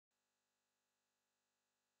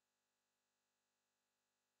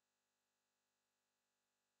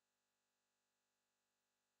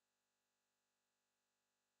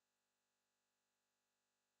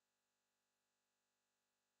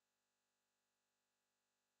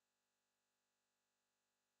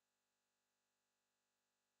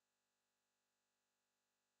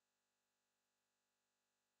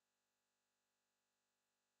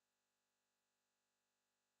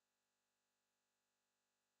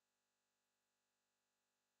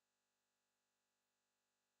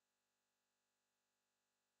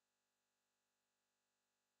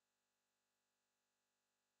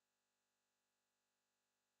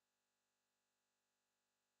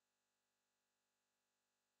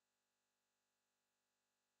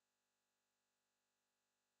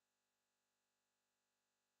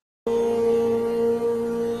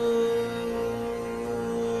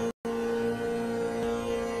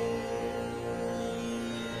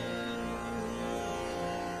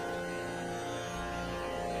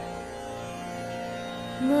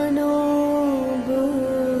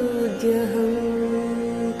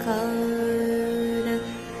मनोबुद्ध्यहङ्कार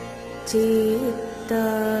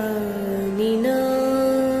चित्तानि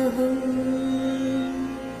नाहं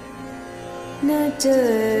न च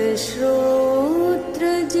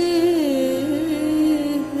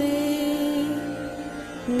श्रोत्रजिह्वे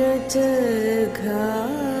न च घ्राणनेत्रे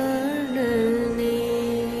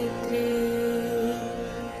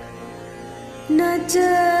न च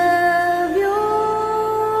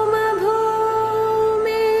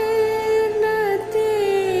व्योमभूमिर्न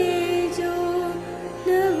तेजो न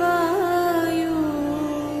वायु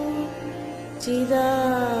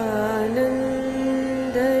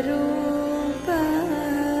चिदानन्दरूपः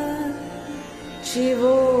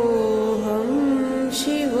शिवोऽहं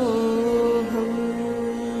शिवोऽहं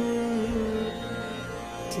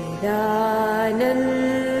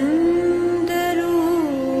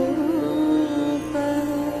चिदानन्दरूपः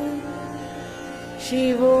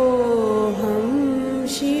शिवोऽहं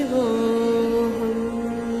शिवोऽहं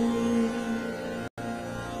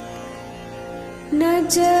न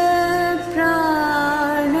च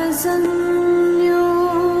प्राणसंज्ञो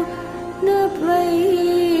न वै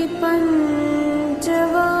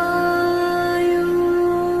पञ्चवायु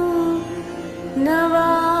न वा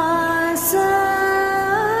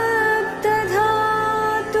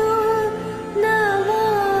सप्तधातु न वा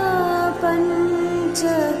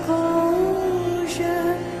पञ्चकोश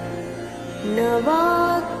न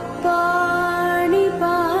वाक्पाणिपादं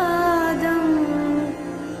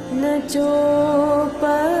न चोपस्थपायु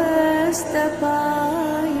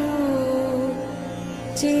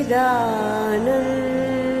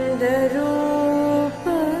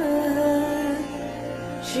चिदानन्दरूपः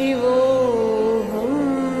शिवोऽहं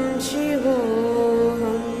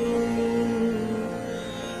शिवोऽहं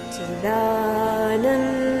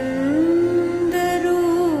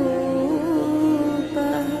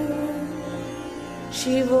चिदानन्दरूपः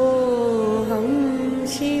शिवोऽहं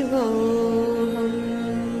शिवोऽहं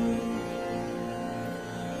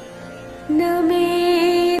न मे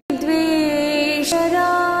द्वेषरागो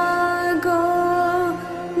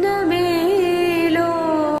न मे लोभमोहो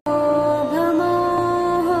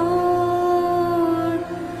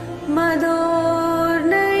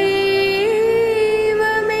मदोर्नैव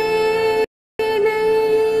मे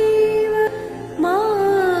नैव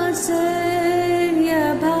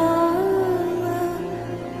मात्सर्यभावः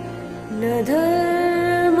न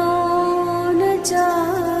धर्मो न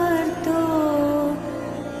चार्थो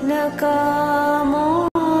न कामो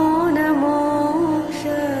न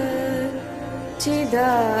मोक्षः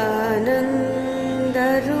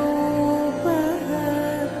चिदानन्दरूपः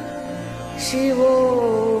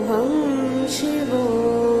शिवोऽहं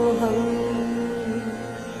शिवोऽहं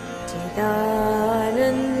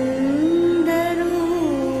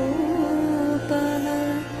चिदानन्दरूपः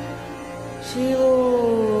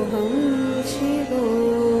शिवोऽहं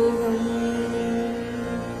शिवोऽहं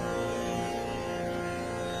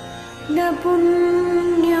न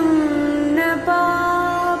पुण्यं न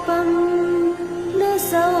पापं न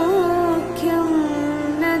सौख्यं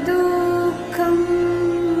न दुःखं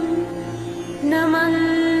न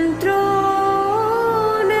मन्त्रो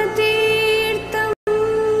न तीर्थं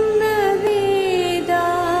न वेदा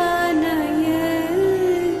न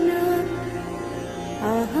यज्ञः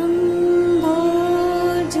अहं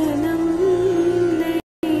भोजनं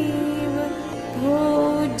नैव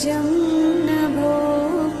भोज्यं न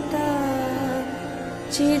भोक्ता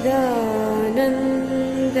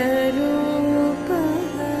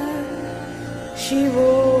चिदानन्दरूपः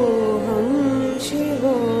शिवोऽहं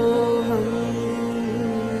शिवोऽहं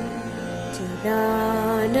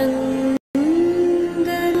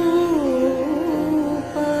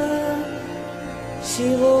चिदानन्दरूपः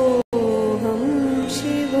शिवोऽहं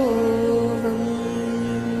शिवोऽहं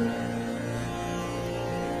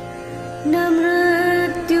न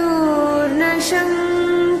मृत्युर्न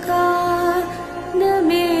शङ्का न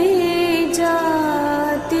मे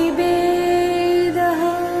जातिभेदः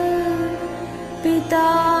पिता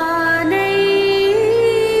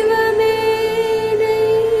नैव मे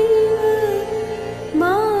नैव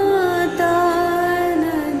माता न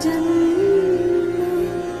जन्म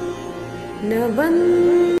न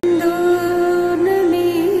बन्धो न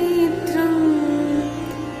मित्रं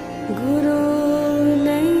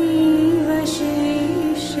गुरुर्नैव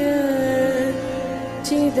शिष्यः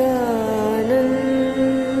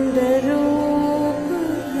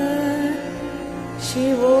चिदानन्दरूपः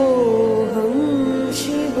शिवोऽहं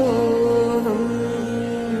शिवोऽहं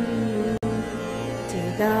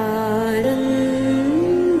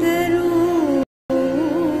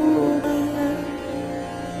चिदानन्दरूपः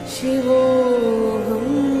शिवोऽहं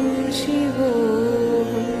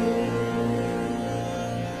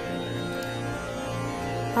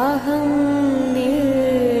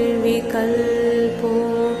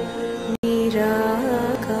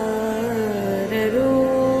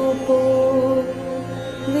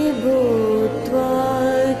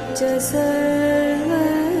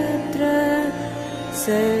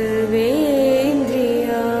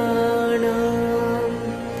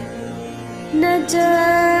न च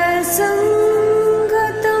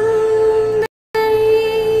सङ्गतं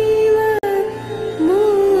नैव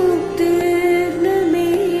मुक्तिर्न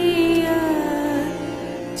मेया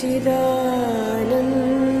चिदानन्दरूपः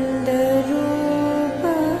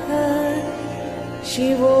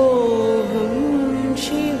शिवोऽहं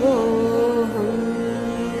शिवोऽहं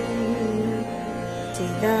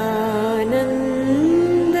चिदानन्दरूपः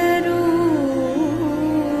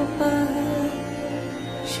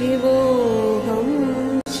शिवोऽहं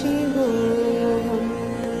शिवोऽहं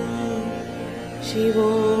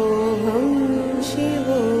शिवोऽहं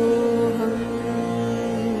शिवोऽहं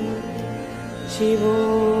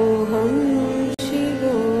शिवोऽहं शिवोऽहम्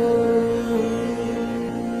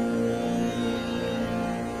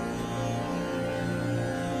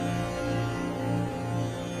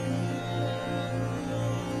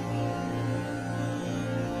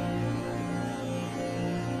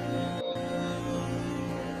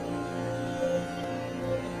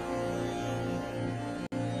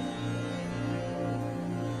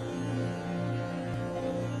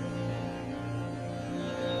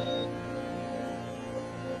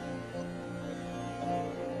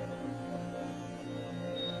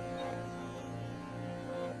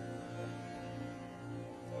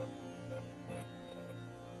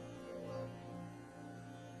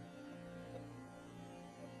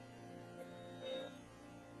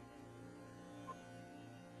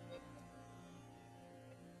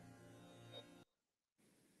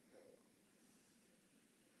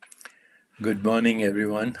Good morning,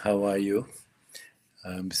 everyone. How are you?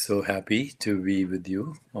 I'm so happy to be with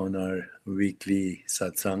you on our weekly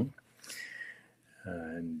satsang.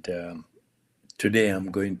 And today I'm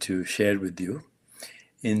going to share with you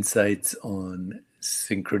insights on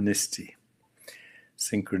synchronicity.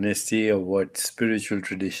 Synchronicity, or what spiritual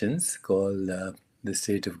traditions call the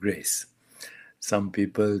state of grace. Some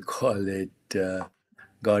people call it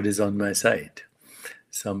God is on my side.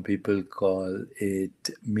 Some people call it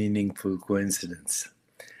meaningful coincidence.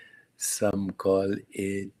 Some call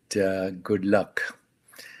it good luck.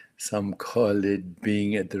 Some call it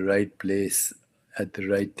being at the right place at the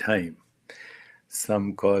right time.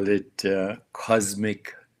 Some call it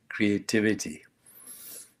cosmic creativity.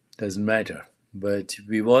 Doesn't matter. But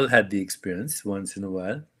we've all had the experience once in a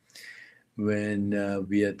while when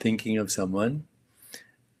we are thinking of someone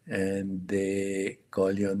and they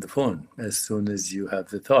call you on the phone as soon as you have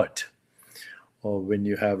the thought, or when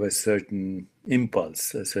you have a certain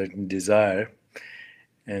impulse, a certain desire,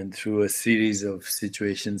 and through a series of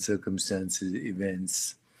situations, circumstances,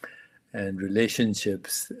 events, and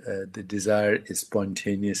relationships, the desire is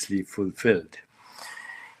spontaneously fulfilled.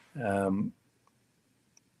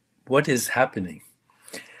 What is happening?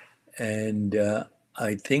 And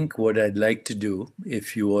I think what I'd like to do,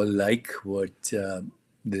 if you all like what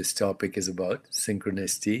this topic is about,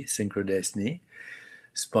 synchronicity, synchrodestiny,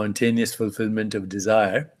 spontaneous fulfillment of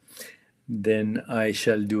desire, then I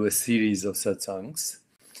shall do a series of satsangs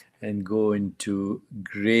and go into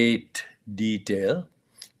great detail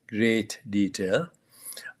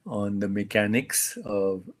on the mechanics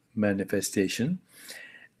of manifestation,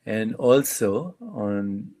 and also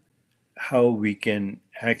on how we can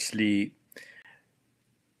actually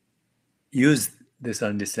use this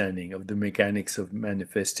understanding of the mechanics of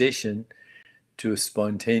manifestation to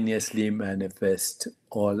spontaneously manifest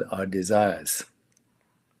all our desires.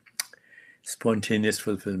 Spontaneous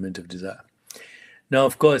fulfillment of desire. Now,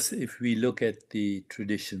 of course, if we look at the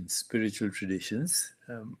traditions, spiritual traditions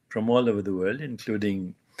from all over the world,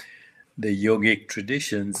 including the yogic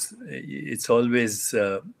traditions, it's always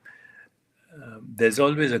there's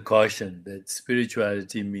always a caution that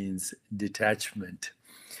spirituality means detachment.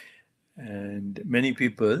 And many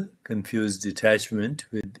people confuse detachment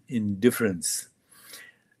with indifference.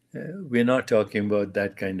 We're not talking about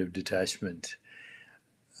that kind of detachment.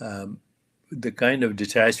 The kind of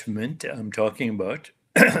detachment I'm talking about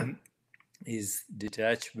is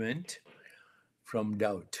detachment from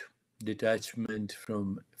doubt, detachment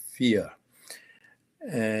from fear.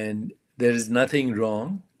 And there is nothing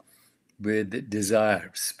wrong with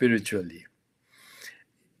desire spiritually.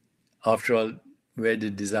 After all, where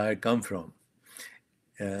did desire come from?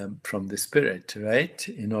 From the spirit, right?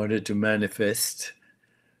 In order to manifest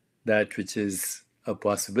that which is a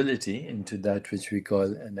possibility into that which we call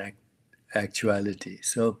an actuality.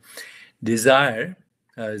 So desire,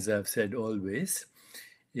 as I've said always,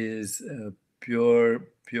 is pure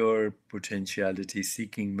potentiality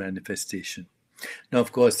seeking manifestation. Now,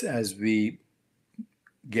 of course, as we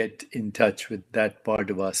get in touch with that part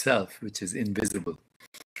of ourself which is invisible,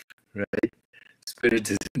 right?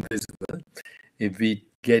 Spirit is invisible. If we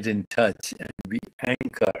get in touch and we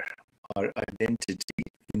anchor our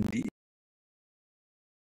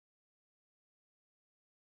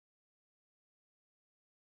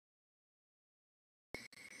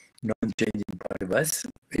non-changing part of us.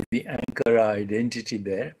 If we anchor our identity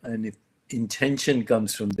there, and if intention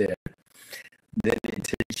comes from there, then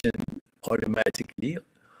intention automatically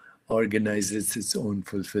organizes its own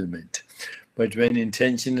fulfillment. But when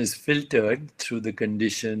intention is filtered through the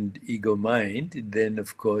conditioned ego mind, then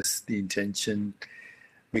of course the intention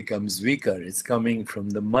becomes weaker. It's coming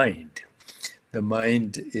from the mind. The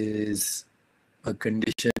mind is a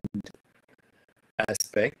conditioned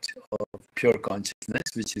aspect of pure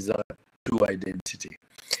consciousness, which is our true identity.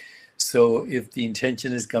 So if the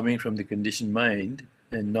intention is coming from the conditioned mind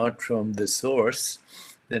and not from the source,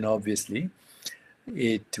 then obviously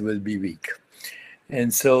it will be weak.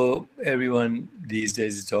 And so everyone these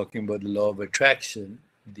days is talking about the law of attraction.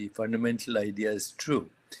 The fundamental idea is true,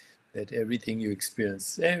 that everything you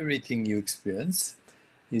experience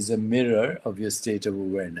is a mirror of your state of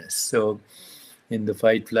awareness. So in the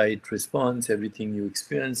fight-flight response, everything you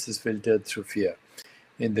experience is filtered through fear.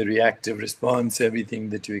 In the reactive response, everything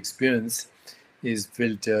that you experience is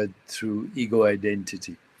filtered through ego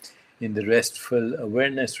identity. In the restful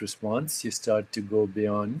awareness response, you start to go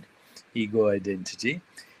beyond ego identity.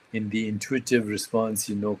 In the intuitive response,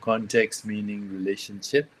 you know context, meaning,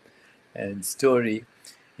 relationship, and story.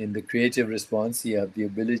 In the creative response, you have the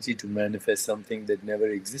ability to manifest something that never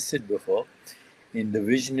existed before. In the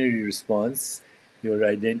visionary response, your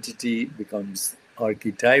identity becomes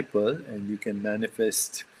archetypal and you can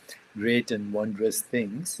manifest great and wondrous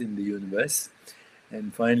things in the universe.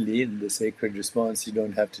 And finally, in the sacred response, you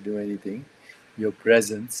don't have to do anything. Your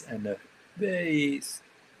presence and a very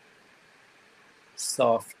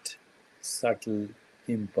soft, subtle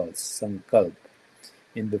impulse, sankalp,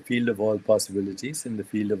 in the field of all possibilities, in the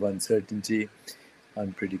field of uncertainty,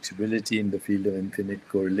 unpredictability, in the field of infinite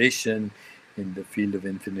correlation, in the field of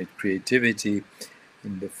infinite creativity,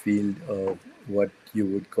 in the field of what you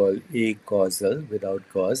would call a-causal, without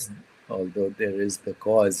cause, although there is the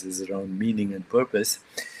cause is around meaning and purpose,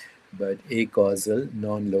 but a-causal,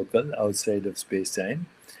 non-local, outside of space-time,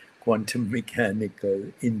 quantum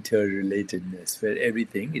mechanical interrelatedness, where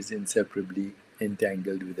everything is inseparably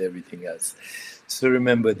entangled with everything else. So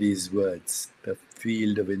remember these words, the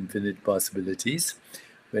field of infinite possibilities,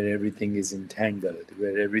 where everything is entangled,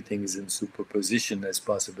 where everything is in superposition as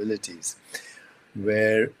possibilities,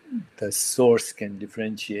 where the source can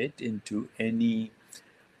differentiate into any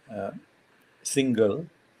single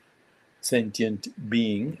sentient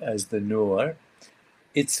being as the knower,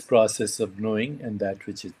 its process of knowing and that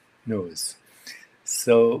which it knows.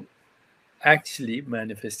 So actually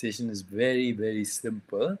manifestation is very, very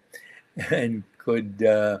simple and could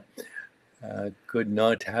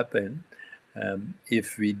not happen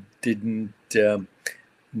if we didn't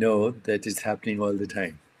know that it's happening all the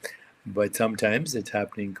time. But sometimes it's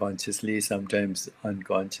happening consciously, sometimes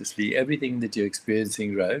unconsciously. Everything that you're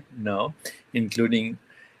experiencing right now, including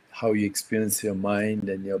how you experience your mind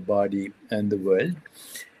and your body and the world,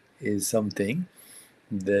 is something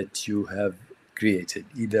that you have created,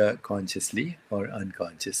 either consciously or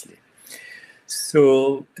unconsciously.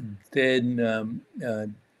 So then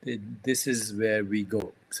this is where we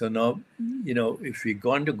go. So now, if we're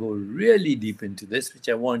going to go really deep into this, which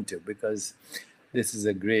I want to, because this is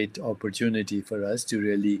a great opportunity for us to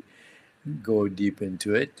really go deep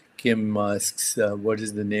into it. Kim asks, what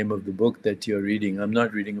is the name of the book that you're reading? I'm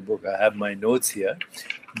not reading a book. I have my notes here,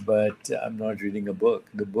 but I'm not reading a book.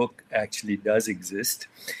 The book actually does exist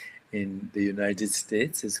in the United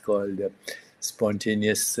States. It's called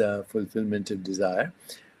Spontaneous Fulfillment of Desire.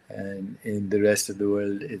 And in the rest of the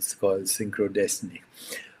world, it's called Synchrodestiny.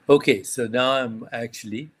 Okay, so now I'm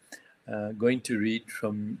actually going to read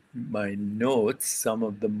from my notes some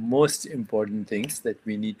of the most important things that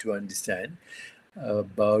we need to understand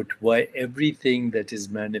about why everything that is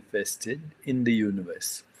manifested in the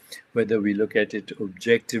universe, whether we look at it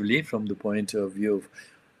objectively from the point of view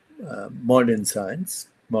of modern science,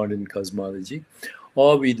 modern cosmology,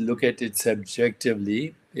 or we look at it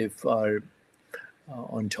subjectively if our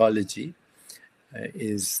ontology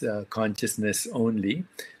is consciousness only,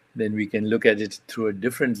 then we can look at it through a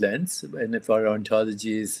different lens. And if our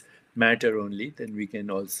ontology is matter only, then we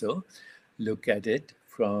can also look at it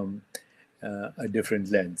from a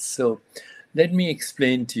different lens. So let me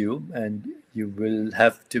explain to you, and you will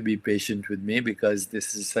have to be patient with me because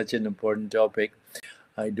this is such an important topic.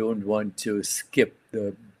 I don't want to skip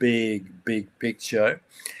the big, big picture.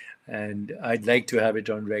 And I'd like to have it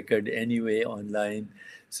on record anyway online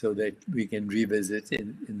so that we can revisit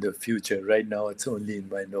in the future. Right now, it's only in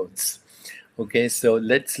my notes. Okay, so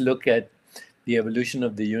let's look at the evolution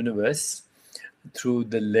of the universe through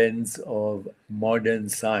the lens of modern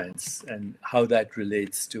science and how that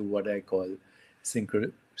relates to what I call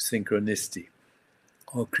synchronicity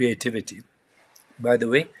or creativity. By the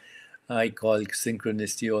way, I call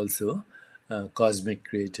synchronicity also cosmic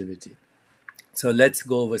creativity. So let's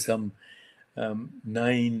go over some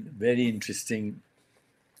 9 very interesting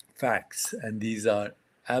facts, and these are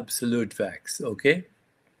absolute facts, okay?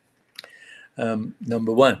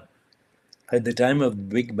 Number one, at the time of the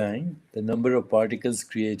Big Bang, the number of particles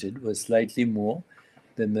created was slightly more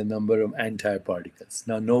than the number of antiparticles.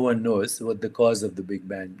 Now, no one knows what the cause of the Big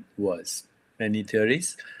Bang was. Many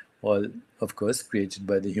theories, all, of course, created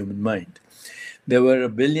by the human mind. There were a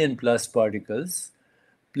billion plus particles,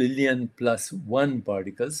 billion plus one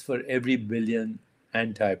particles for every billion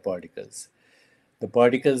antiparticles. The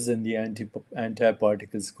particles and the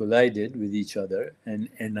antiparticles collided with each other and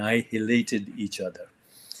annihilated each other,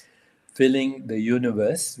 filling the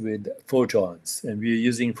universe with photons. And we are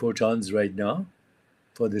using photons right now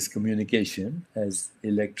for this communication as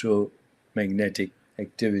electromagnetic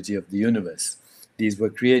activity of the universe. These were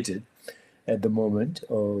created at the moment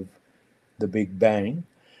of the Big Bang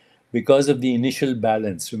because of the initial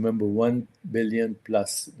balance. Remember, 1 billion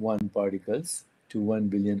plus 1 particles to 1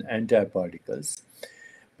 billion antiparticles.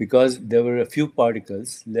 Because there were a few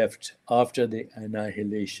particles left after the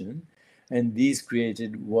annihilation, and these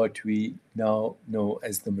created what we now know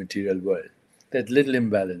as the material world. That little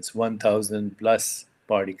imbalance, 1,000 plus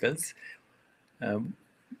particles, 1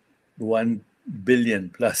 billion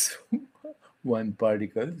plus 1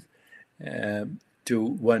 particle to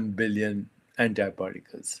 1 billion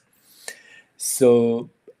antiparticles. So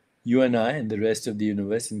you and I and the rest of the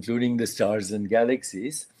universe, including the stars and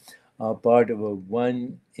galaxies, are part of a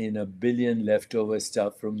 1 in a billion leftover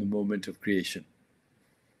stuff from the moment of creation.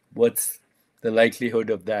 What's the likelihood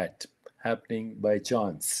of that happening by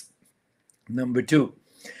chance? Number 2,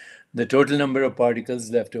 the total number of particles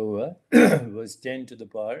left over was 10 to the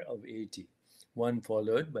power of 80, 1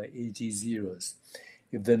 followed by 80 zeros.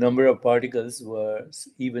 If the number of particles was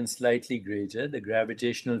even slightly greater, the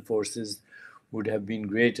gravitational forces would have been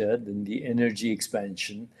greater than the energy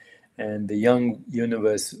expansion, and the young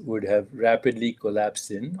universe would have rapidly collapsed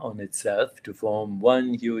in on itself to form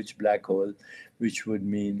one huge black hole, which would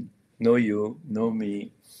mean no you, no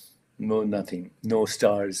me, no nothing, no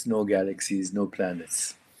stars, no galaxies, no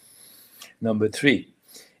planets. Number 3,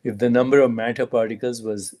 if the number of matter particles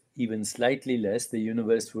was even slightly less, the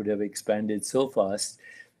universe would have expanded so fast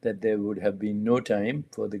that there would have been no time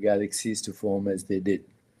for the galaxies to form as they did.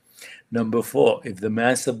 Number 4, if the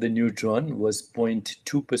mass of the neutron was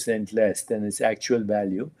 0.2% less than its actual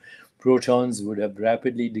value, protons would have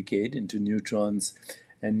rapidly decayed into neutrons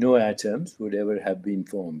and no atoms would ever have been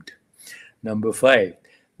formed. Number 5,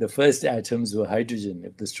 the first atoms were hydrogen.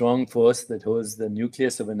 If the strong force that holds the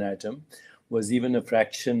nucleus of an atom was even a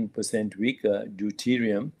fraction percent weaker,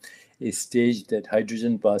 deuterium, a stage that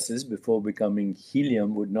hydrogen passes before becoming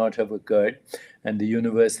helium, would not have occurred, and the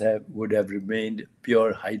universe would have remained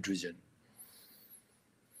pure hydrogen.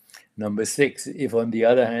 Number 6, if on the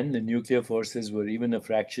other hand, the nuclear forces were even a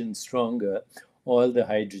fraction stronger, all the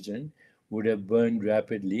hydrogen would have burned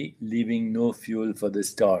rapidly, leaving no fuel for the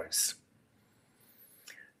stars.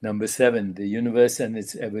 Number 7, the universe and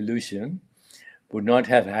its evolution would not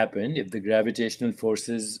have happened if the gravitational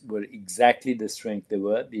forces were exactly the strength they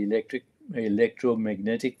were, the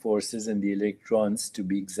electromagnetic forces and the electrons to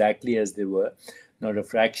be exactly as they were, not a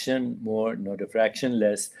fraction more, not a fraction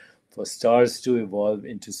less, for stars to evolve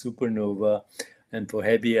into supernova and for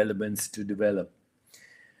heavy elements to develop.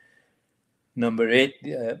 Number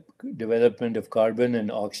 8, development of carbon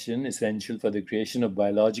and oxygen, essential for the creation of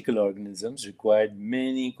biological organisms, required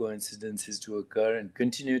many coincidences to occur and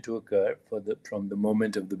continue to occur from the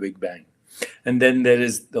moment of the Big Bang. And then there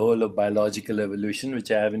is the whole of biological evolution,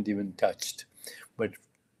 which I haven't even touched. But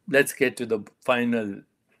let's get to the final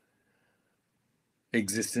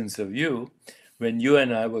existence of you. When you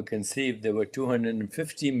and I were conceived, there were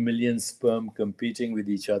 250 million sperm competing with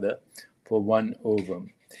each other for one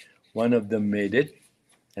ovum. One of them made it,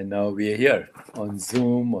 and now we are here on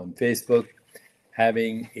Zoom, on Facebook,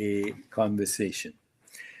 having a conversation.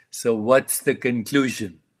 So what's the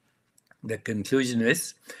conclusion? The conclusion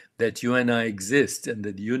is that you and I exist, and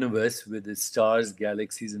that the universe with its stars,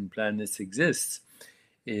 galaxies, and planets exists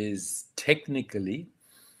is technically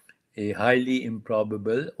a highly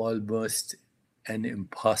improbable, almost an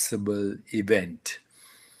impossible event.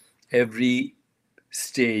 Every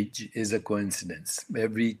stage is a coincidence.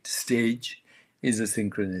 Every stage is a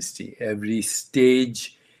synchronicity. Every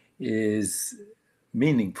stage is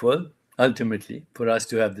meaningful, ultimately, for us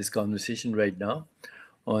to have this conversation right now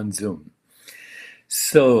on Zoom.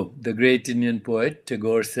 So, the great Indian poet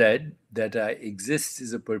Tagore said that I exist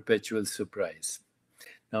is a perpetual surprise.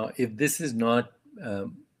 Now, if this is not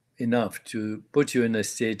enough to put you in a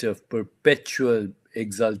state of perpetual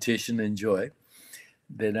exaltation and joy,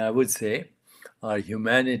 then I would say our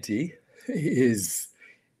humanity is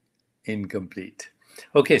incomplete.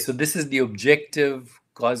 Okay, so this is the objective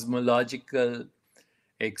cosmological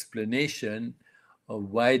explanation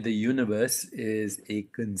of why the universe is a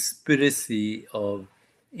conspiracy of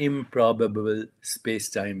improbable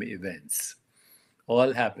space-time events,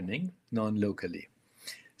 all happening non-locally.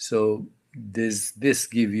 So this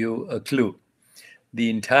give you a clue. The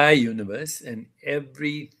entire universe and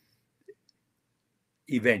every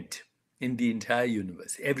event in the entire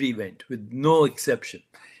universe, every event with no exception,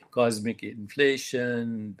 cosmic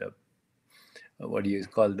inflation, the what do you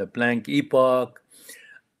call the Planck epoch,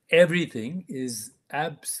 everything is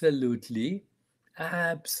absolutely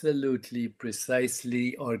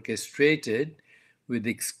precisely orchestrated with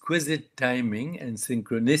exquisite timing and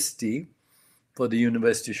synchronicity for the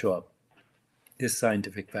universe to show up. Is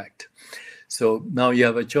scientific fact. So now you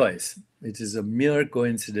have a choice. It is a mere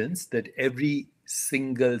coincidence that every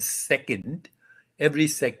single second,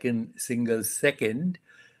 single second,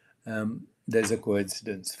 there's a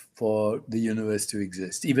coincidence for the universe to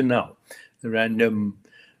exist. Even now, the random,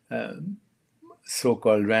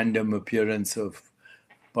 so-called random appearance of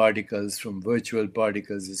particles from virtual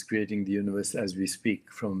particles is creating the universe as we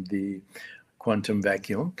speak from the quantum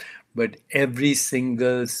vacuum. But every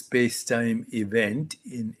single space-time event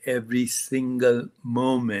in every single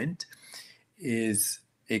moment is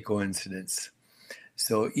a coincidence.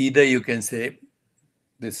 So either you can say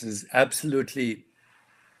this is absolutely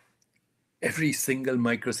every single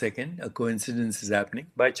microsecond a coincidence is happening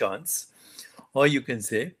by chance, or you can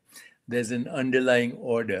say there's an underlying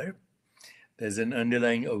order, there's an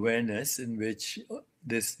underlying awareness in which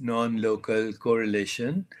this non-local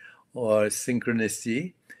correlation or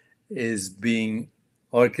synchronicity is being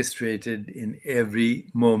orchestrated in every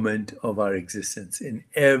moment of our existence, in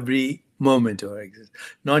every moment of our existence,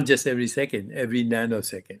 not just every second, every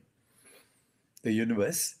nanosecond. The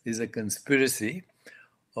universe is a conspiracy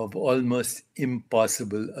of almost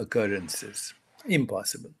impossible occurrences.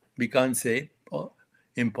 Impossible. We can't say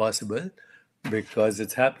impossible because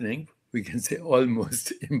it's happening. We can say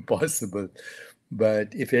almost impossible.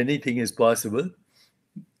 But if anything is possible,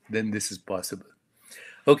 then this is possible.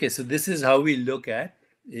 Okay, so this is how we look at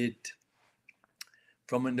it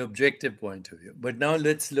from an objective point of view. But now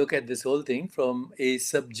let's look at this whole thing from a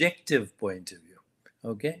subjective point of view.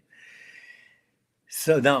 Okay?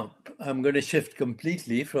 So now I'm going to shift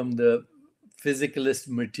completely from the physicalist,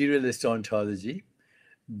 materialist ontology,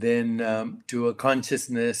 then to a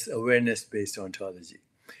consciousness, awareness-based ontology.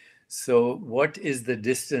 So what is the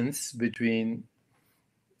distance between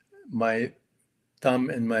my thumb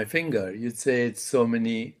and my finger? You'd say it's so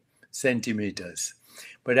many centimeters.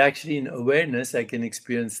 But actually in awareness, I can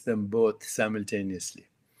experience them both simultaneously.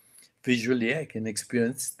 Visually, I can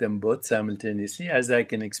experience them both simultaneously as I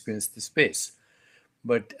can experience the space.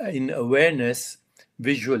 But in awareness,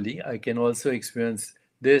 visually, I can also experience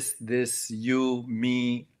this, you,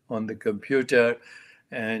 me on the computer,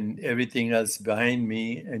 and everything else behind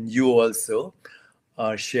me, and you also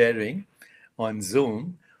are sharing on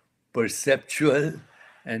Zoom perceptual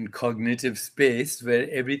and cognitive space where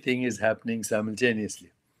everything is happening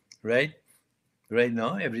simultaneously, right? Right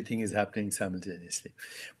now, everything is happening simultaneously.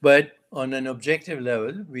 But on an objective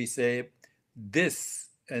level, we say this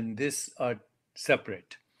and this are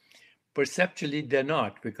separate. Perceptually, they're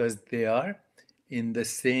not because they are in the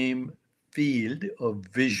same field of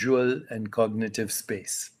visual and cognitive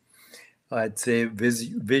space. I'd say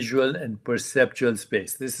visual and perceptual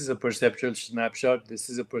space. This is a perceptual snapshot. This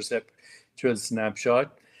is a perceptual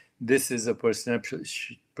snapshot. This is a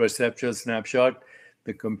perceptual snapshot.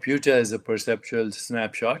 The computer is a perceptual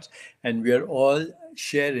snapshot. And we are all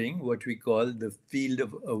sharing what we call the field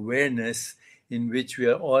of awareness in which we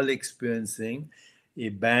are all experiencing a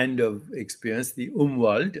band of experience, the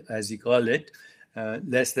Umwelt, as you call it,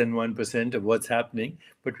 less than 1% of what's happening,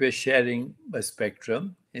 but we're sharing a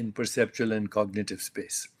spectrum in perceptual and cognitive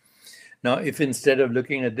space. Now, if instead of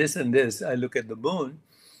looking at this and this, I look at the moon,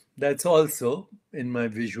 that's also in my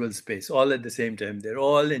visual space, all at the same time. They're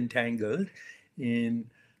all entangled in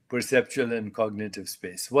perceptual and cognitive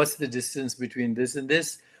space. What's the distance between this and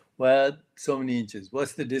this? Well, so many inches.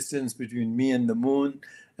 What's the distance between me and the moon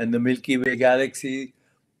and the Milky Way galaxy?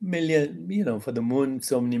 Million, for the moon,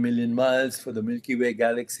 so many million miles. For the Milky Way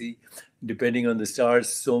galaxy, depending on the stars,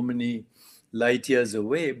 so many light years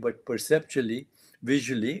away, but perceptually,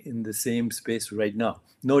 visually in the same space right now.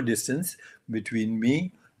 No distance between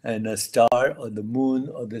me and a star or the moon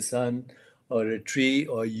or the sun or a tree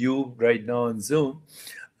or you right now on Zoom,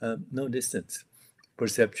 no distance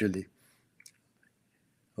perceptually.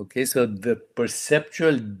 Okay, so the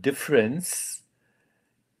perceptual difference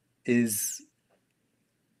is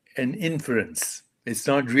an inference. It's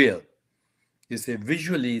not real. You say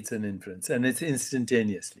visually it's an inference, and it's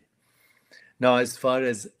instantaneously. Now, as far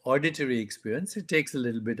as auditory experience, it takes a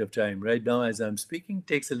little bit of time. Right now, as I'm speaking, it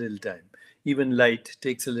takes a little time. Even light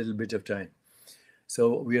takes a little bit of time.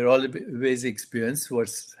 So we are always experience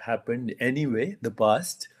what's happened anyway, the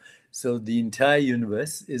past. So the entire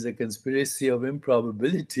universe is a conspiracy of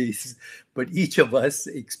improbabilities, but each of us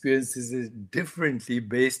experiences it differently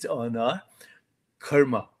based on our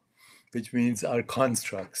karma, which means our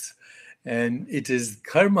constructs. And it is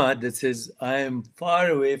karma that says, I am far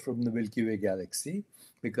away from the Milky Way galaxy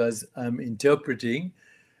because I'm interpreting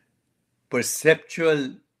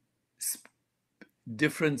perceptual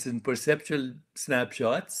difference in perceptual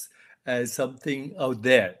snapshots as something out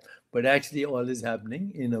there. But actually, all is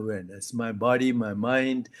happening in awareness. My body, my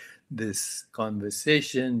mind, this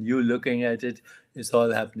conversation, you looking at it, it's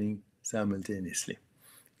all happening simultaneously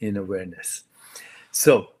in awareness.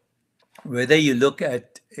 So, whether you look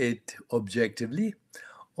at it objectively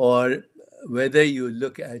or whether you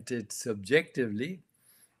look at it subjectively,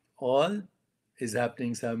 all is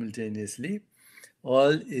happening simultaneously.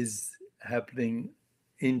 All is happening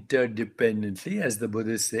interdependently, as the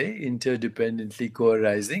Buddhists say, interdependently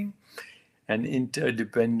co-arising and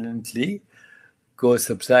interdependently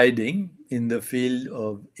co-subsiding in the field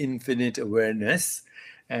of infinite awareness.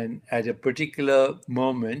 And at a particular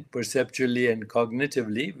moment, perceptually and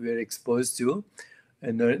cognitively, we're exposed to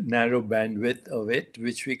a narrow bandwidth of it,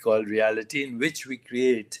 which we call reality, in which we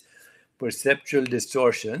create perceptual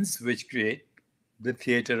distortions, which create the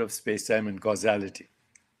theater of space-time and causality.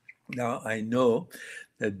 Now, I know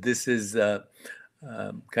that this is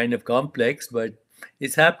kind of complex, but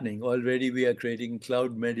it's happening. Already we are creating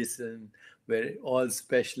cloud medicine where all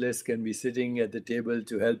specialists can be sitting at the table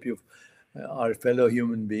to help you, our fellow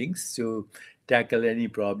human beings, to tackle any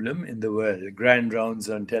problem in the world. Grand rounds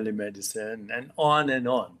on telemedicine and on and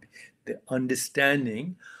on. The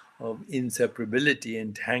understanding of inseparability,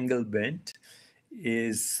 entanglement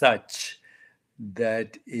is such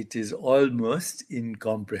that it is almost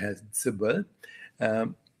incomprehensible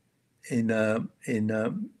in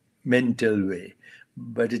a mental way.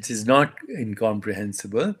 But it is not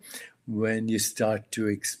incomprehensible when you start to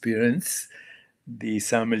experience the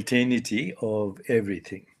simultaneity of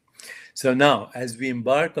everything. So now, as we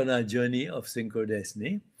embark on our journey of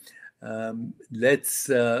synchrodestiny, let's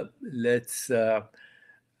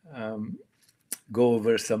go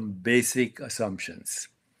over some basic assumptions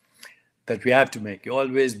that we have to make. You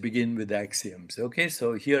always begin with axioms. Okay,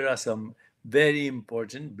 so here are some very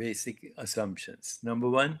important basic assumptions. Number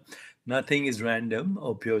one, nothing is random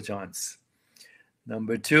or pure chance.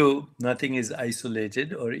 Number two, nothing is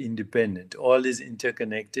isolated or independent. All is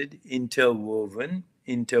interconnected, interwoven,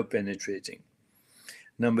 interpenetrating.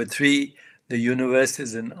 Number three, the universe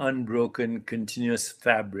is an unbroken, continuous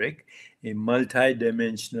fabric, a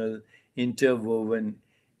multi-dimensional, interwoven,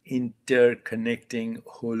 interconnecting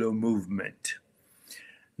hollow movement.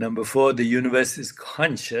 Number four, the universe is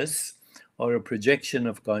conscious or a projection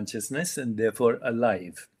of consciousness and therefore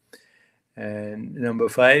alive. And number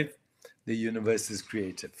five, the universe is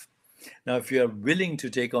creative. Now, if you are willing to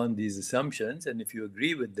take on these assumptions and if you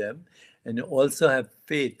agree with them and also have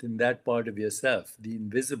faith in that part of yourself, the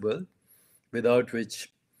invisible, without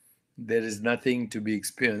which there is nothing to be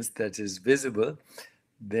experienced that is visible,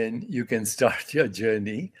 then you can start your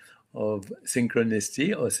journey of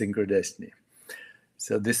synchronicity or synchrodestiny.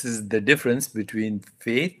 So this is the difference between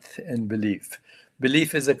faith and belief.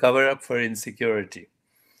 Belief is a cover-up for insecurity.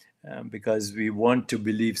 Because we want to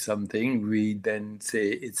believe something, we then say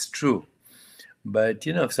it's true. But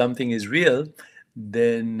if something is real,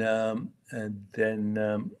 then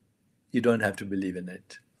you don't have to believe in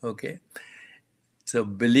it. Okay. So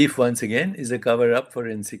belief, once again, is a cover-up for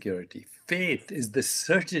insecurity. Faith is the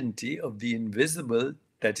certainty of the invisible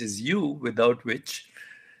that is you, without which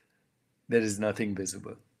there is nothing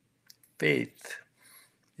visible. Faith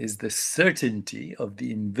is the certainty of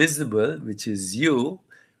the invisible, which is you,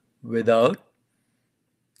 without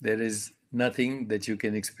there is nothing that you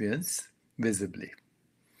can experience visibly.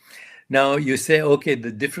 Now you say, okay,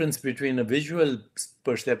 the difference between a visual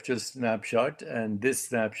perceptual snapshot and this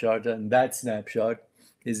snapshot and that snapshot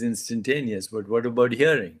is instantaneous. But what about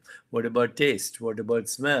hearing? What about taste? What about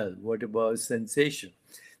smell? What about sensation?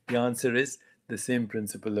 The answer is the same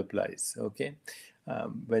principle applies. Okay,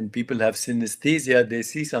 when people have synesthesia, they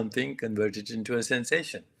see something, convert it into a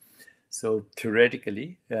sensation. So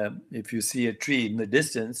theoretically, if you see a tree in the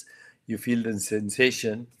distance, you feel the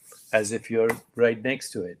sensation as if you're right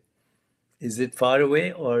next to it. Is it far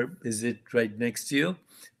away or is it right next to you?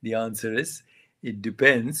 The answer is it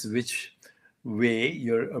depends which way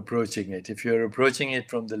you're approaching it. If you're approaching it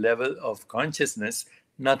from the level of consciousness,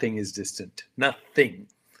 nothing is distant. Nothing.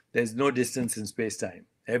 There's no distance in space time.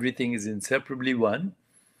 Everything is inseparably one.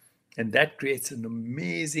 And that creates an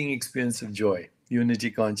amazing experience of joy, unity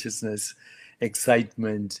consciousness,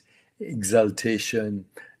 excitement, exaltation,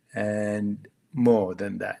 and more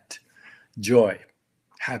than that. Joy,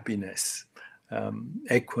 happiness,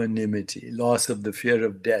 equanimity, loss of the fear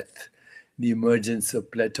of death, the emergence of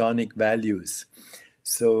Platonic values.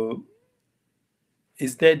 So,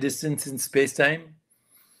 is there distance in space time?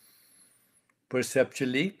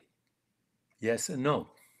 Perceptually, yes and no.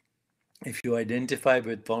 If you identify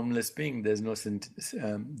with formless being, there's no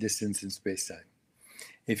distance in space-time.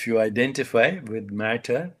 If you identify with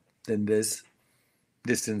matter, then there's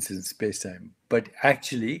distance in space-time. But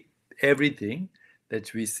actually, everything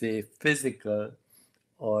that we say physical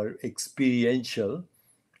or experiential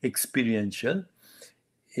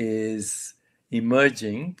is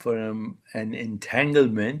emerging from an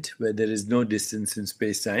entanglement where there is no distance in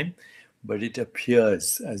space-time, but it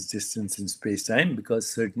appears as distance in space-time because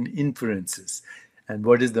certain inferences. And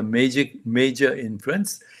what is the major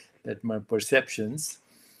inference? That my perceptions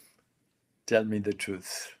tell me the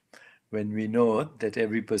truth, when we know that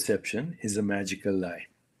every perception is a magical lie.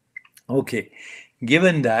 Okay,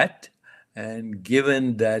 given that, and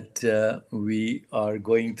given that we are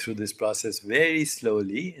going through this process very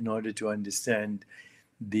slowly in order to understand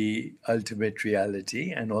the ultimate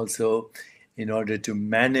reality and also in order to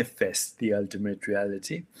manifest the ultimate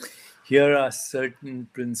reality, here are certain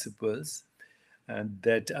principles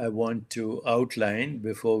that I want to outline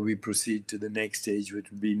before we proceed to the next stage,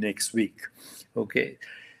 which will be next week. Okay,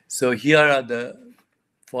 so here are the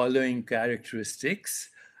following characteristics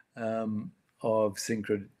of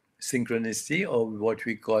synchronicity, or what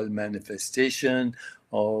we call manifestation,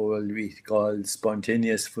 or what we call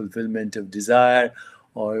spontaneous fulfillment of desire,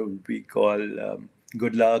 or we call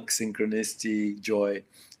good luck, synchronicity, joy,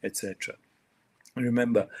 etc.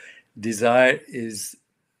 Remember, desire is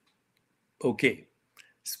okay.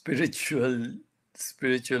 Spiritual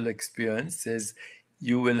experience says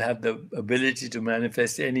you will have the ability to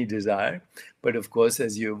manifest any desire, but of course,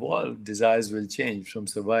 as you evolve, desires will change from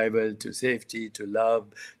survival to safety to love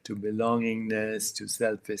to belongingness to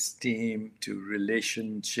self-esteem to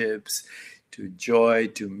relationships to joy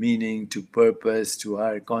to meaning to purpose to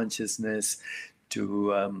higher consciousness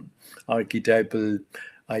to archetypal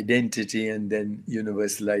identity and then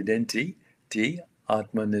universal identity.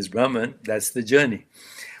 Atman is Brahman. That's the journey.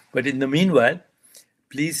 But in the meanwhile,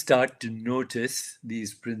 please start to notice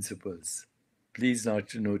these principles. Please start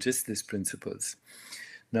to notice these principles.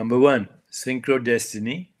 Number one,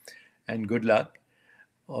 synchrodestiny and good luck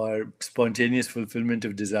or spontaneous fulfillment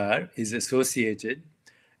of desire is associated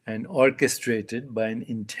and orchestrated by an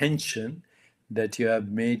intention that you have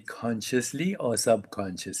made consciously or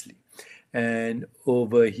subconsciously. And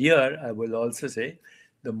over here, I will also say,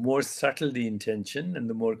 the more subtle the intention and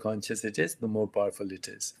the more conscious it is, the more powerful it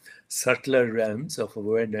is. Subtler realms of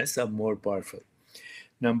awareness are more powerful.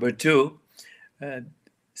 Number two,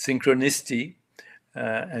 synchronicity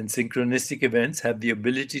and synchronistic events have the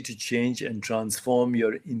ability to change and transform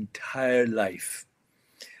your entire life.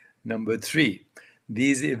 Number three,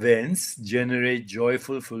 these events generate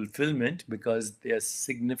joyful fulfillment because they are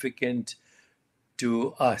significant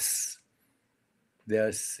to us. They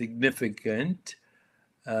are significant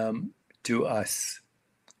to us,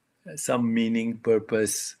 some meaning,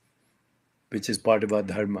 purpose, which is part of our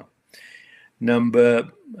dharma.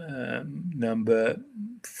 Number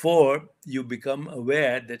four, you become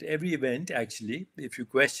aware that every event, actually, if you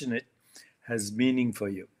question it, has meaning for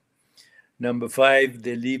you. Number five,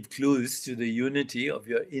 they leave clues to the unity of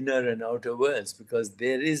your inner and outer worlds, because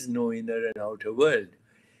there is no inner and outer world.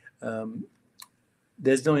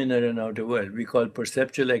 There's no inner and outer world. We call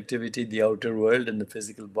perceptual activity the outer world and the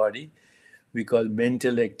physical body. We call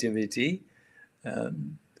mental activity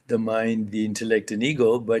the mind, the intellect, and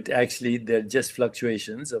ego, but actually they're just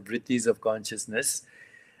fluctuations of vrittis of consciousness.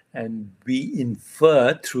 And we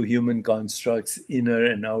infer through human constructs inner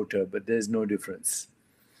and outer, but there's no difference.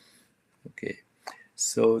 Okay.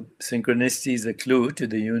 So synchronicity is a clue to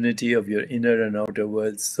the unity of your inner and outer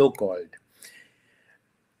worlds, so-called.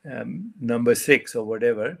 Number six, or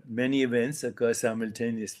whatever, many events occur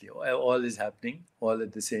simultaneously. All is happening, all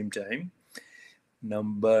at the same time.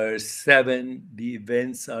 Number seven, the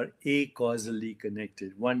events are acausally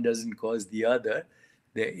connected. One doesn't cause the other.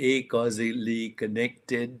 They're a-causally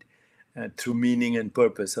connected through meaning and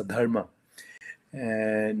purpose, or dharma.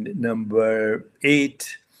 And number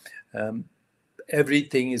 8,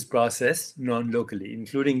 everything is processed non-locally,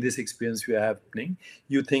 including this experience we are happening.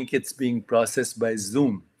 You think it's being processed by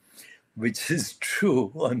Zoom, which is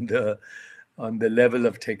true on the level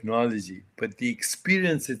of technology, but the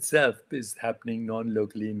experience itself is happening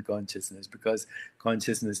non-locally in consciousness, because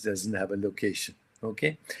consciousness doesn't have a location.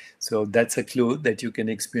 Okay, so that's a clue that you can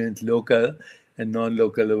experience local and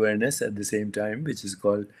non-local awareness at the same time, which is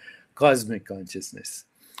called cosmic consciousness.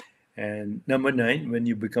 And number 9, when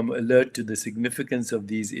you become alert to the significance of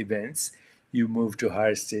these events, you move to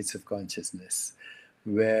higher states of consciousness,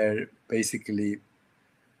 where basically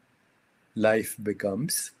life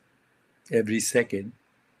becomes every second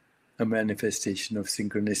a manifestation of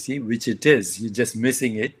synchronicity, which it is. You're just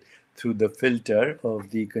missing it through the filter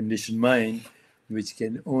of the conditioned mind, which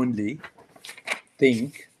can only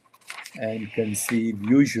think and conceive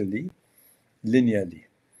usually linearly.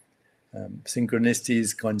 Synchronicity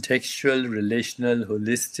is contextual, relational,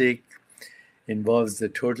 holistic, involves the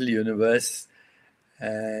total universe.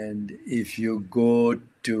 And if you go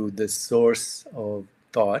to the source of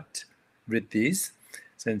thought, vrittis,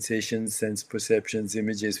 sensations, sense perceptions,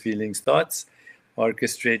 images, feelings, thoughts,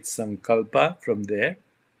 orchestrate sankalpa from there,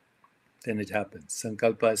 then it happens.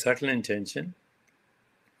 Sankalpa is subtle intention,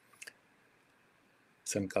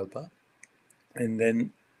 sankalpa, and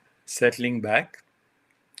then settling back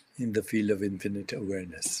in the field of infinite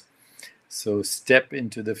awareness. So step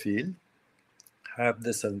into the field, have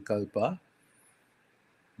the sankalpa,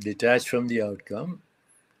 detach from the outcome,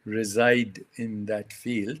 reside in that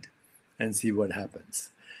field, and see what happens.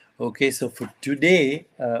 Okay, so for today,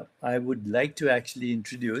 I would like to actually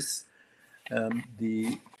introduce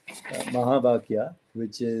the Mahavakya,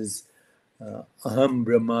 which is Aham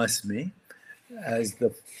Brahmasmi, as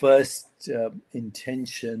the first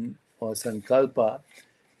intention or sankalpa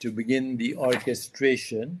to begin the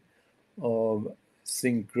orchestration of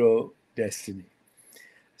synchro destiny.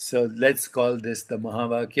 So let's call this the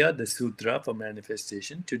Mahavakya, the Sutra for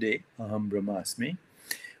manifestation. Today, Aham Brahmasmi,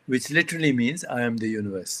 which literally means I am the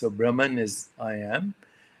universe. So Brahman is I am,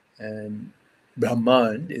 and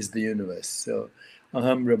Brahman is the universe. So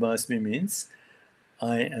Aham Brahmasmi means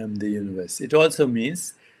I am the universe. It also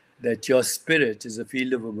means that your spirit is a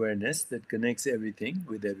field of awareness that connects everything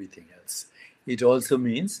with everything else. It also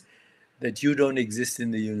means that you don't exist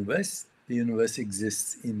in the universe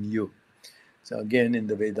exists in you. So again, in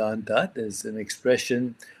the Vedanta, there's an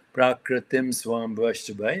expression, Prakritim Swam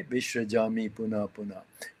Vashtabai Vishrajami Puna Puna.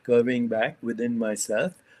 Curving back within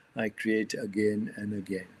myself, I create again and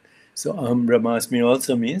again. So Aham Brahmasmi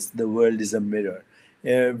also means the world is a mirror.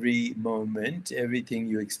 Every moment, everything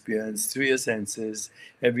you experience through your senses,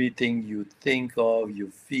 everything you think of, you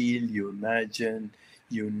feel, you imagine,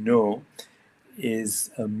 you know, is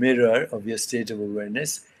a mirror of your state of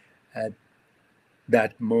awareness at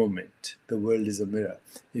that moment. The world is a mirror.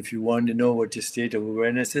 If you want to know what your state of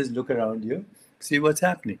awareness is, look around you, see what's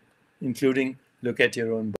happening, including look at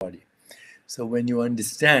your own body. So when you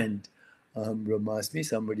understand Aham Brahmasmi,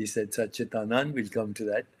 somebody said Satchitanand, we'll come to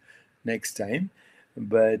that next time.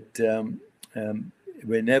 But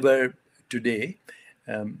whenever today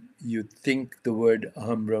you think the word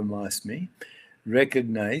Aham Brahmasmi,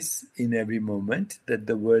 recognize in every moment that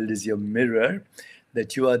the world is your mirror,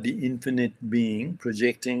 that you are the infinite being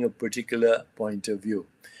projecting a particular point of view.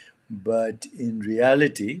 But in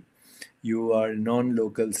reality, you are a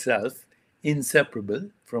non-local self, inseparable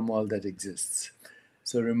from all that exists.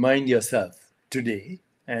 So remind yourself today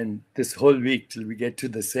and this whole week till we get to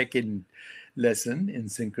the second lesson in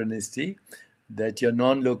synchronicity, that your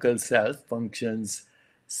non-local self functions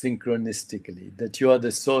synchronistically, that you are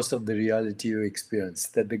the source of the reality you experience,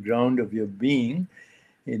 that the ground of your being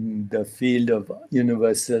in the field of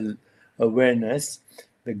universal awareness,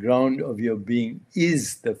 the ground of your being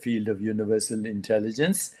is the field of universal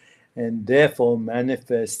intelligence, and therefore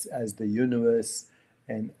manifests as the universe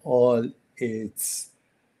and all its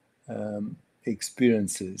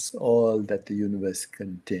experiences, all that the universe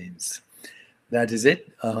contains. That is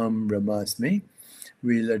it, Aham Brahmasmi.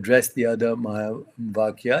 We'll address the other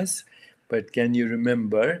Mahavakyas, but can you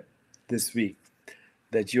remember this week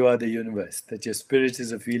that you are the universe, that your spirit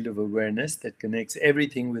is a field of awareness that connects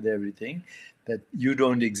everything with everything, that you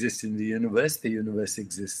don't exist in the universe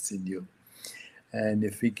exists in you. And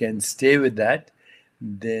if we can stay with that,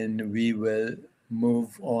 then we will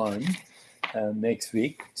move on next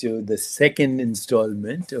week to the second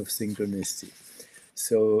installment of Synchronicity.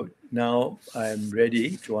 So now I'm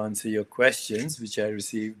ready to answer your questions, which I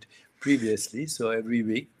received previously. So every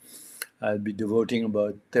week I'll be devoting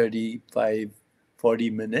about 35, 40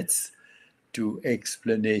 minutes to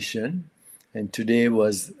explanation. And today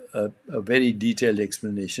was a very detailed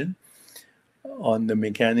explanation on the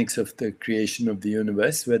mechanics of the creation of the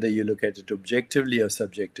universe. Whether you look at it objectively or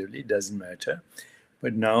subjectively, doesn't matter.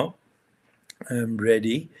 But now I'm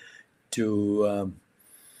ready to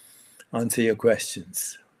answer your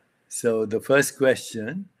questions. So the first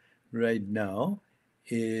question right now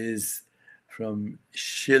is from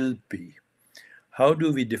Shilpi. How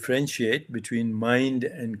do we differentiate between mind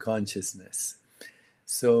and consciousness?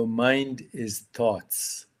 So mind is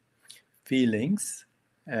thoughts, feelings,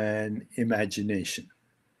 and imagination.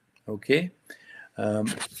 Okay?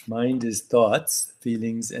 Mind is thoughts,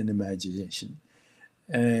 feelings, and imagination.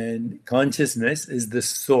 And consciousness is the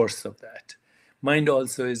source of that. Mind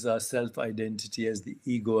also is our self-identity as the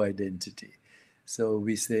ego identity. So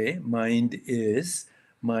we say mind is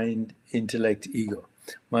mind, intellect, ego.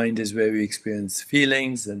 Mind is where we experience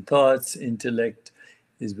feelings and thoughts. Intellect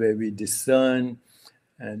is where we discern.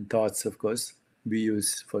 And thoughts, of course, we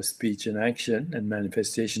use for speech and action and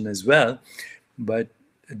manifestation as well. But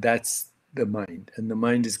that's the mind. And the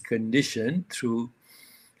mind is conditioned through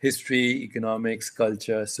history, economics,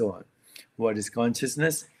 culture, so on. What is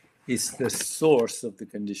consciousness? Is the source of the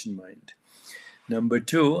conditioned mind. Number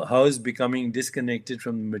two, how is becoming disconnected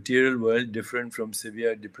from the material world different from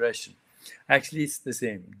severe depression? Actually, it's the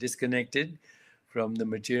same. Disconnected from the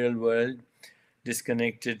material world,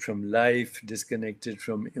 disconnected from life, disconnected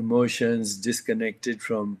from emotions, disconnected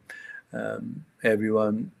from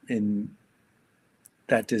everyone in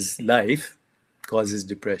that is life, causes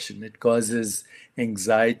depression. It causes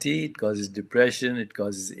anxiety, it causes depression, it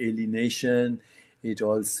causes alienation, it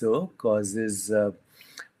also causes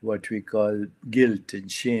what we call guilt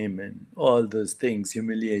and shame and all those things,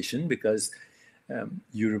 humiliation, because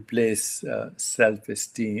you replace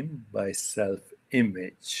self-esteem by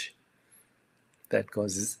self-image. That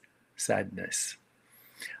causes sadness.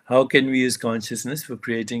 How can we use consciousness for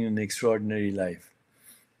creating an extraordinary life?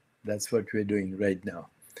 That's what we're doing right now.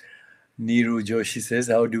 Neeru Joshi says,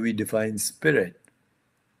 how do we define spirit?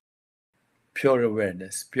 Pure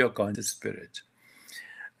awareness, pure conscious spirit.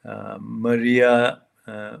 Maria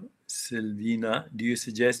Silvina, do you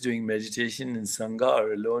suggest doing meditation in Sangha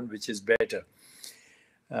or alone, which is better?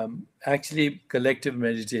 Actually, collective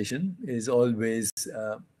meditation is always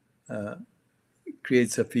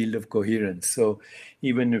creates a field of coherence. So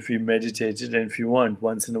even if we meditated, and if you want,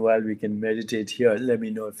 once in a while we can meditate here. Let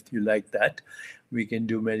me know if you like that. We can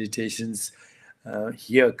do meditations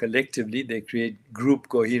here collectively. They create group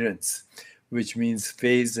coherence, which means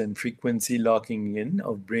phase and frequency locking in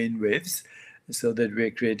of brain waves so that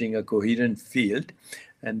we're creating a coherent field.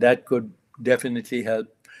 And that could definitely help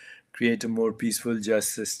create a more peaceful,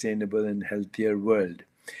 just, sustainable, and healthier world.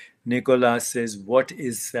 Nicolas says, what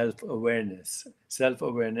is self-awareness?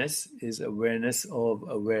 Self-awareness is awareness of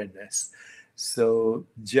awareness. So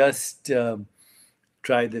just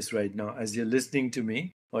try this right now. As you're listening to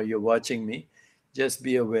me or you're watching me, just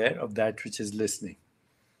be aware of that which is listening.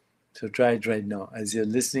 So try it right now. As you're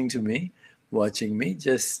listening to me, watching me,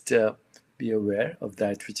 just be aware of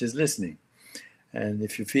that which is listening. And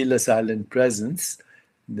if you feel a silent presence,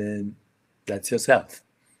 then that's yourself.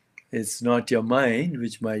 It's not your mind,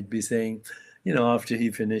 which might be saying, you know, after he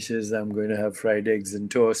finishes, I'm going to have fried eggs and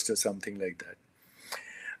toast or something like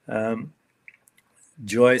that.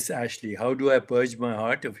 Joyce Ashley, how do I purge my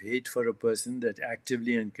heart of hate for a person that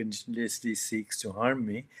actively and continuously seeks to harm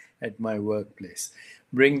me at my workplace?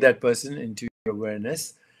 Bring that person into your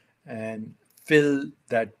awareness and fill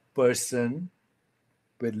that person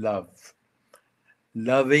with love.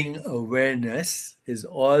 Loving awareness is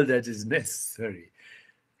all that is necessary.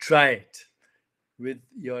 Try it with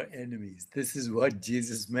your enemies. This is what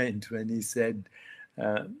Jesus meant when he said,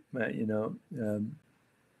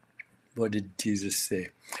 what did Jesus say?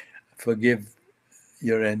 Forgive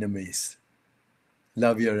your enemies.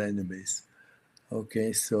 Love your enemies.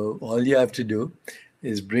 Okay, so all you have to do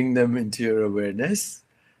is bring them into your awareness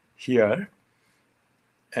here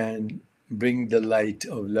and bring the light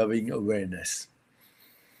of loving awareness.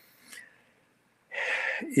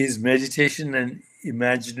 Is meditation an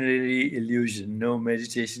imaginary illusion? No,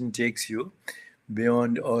 meditation takes you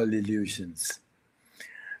beyond all illusions.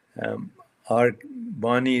 Our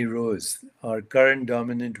Bonnie Rose, our current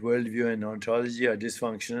dominant worldview and ontology are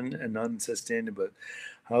dysfunctional and unsustainable.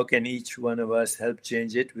 How can each one of us help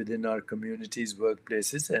change it within our communities,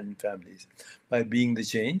 workplaces, and families? By being the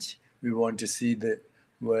change we want to see the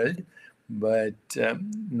world, but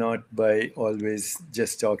not by always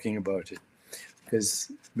just talking about it.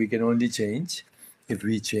 Because we can only change If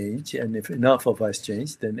we change, and if enough of us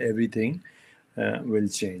change, then everything will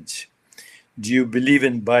change. Do you believe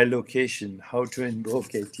in bilocation? How to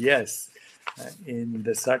invoke it? Yes. In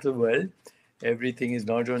the subtle world, everything is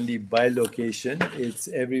not only bilocation, it's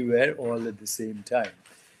everywhere all at the same time.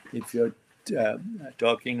 If you're uh,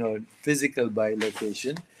 talking about physical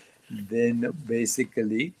bilocation, then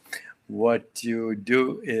basically what you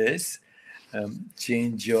do is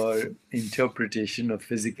change your interpretation of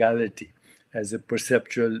physicality as a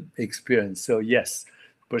perceptual experience. So, yes,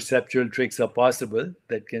 perceptual tricks are possible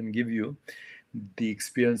that can give you the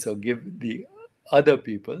experience or give the other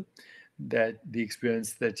people that the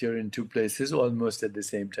experience that you're in two places almost at the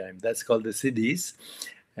same time. That's called the siddhis.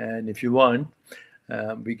 And if you want,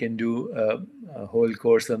 we can do a whole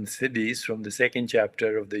course on siddhis from the second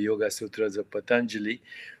chapter of the Yoga Sutras of Patanjali,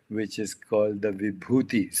 which is called the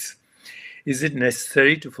Vibhutis. Is it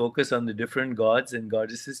necessary to focus on the different gods and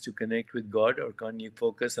goddesses to connect with God, or can you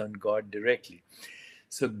focus on God directly?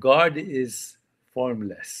 So, God is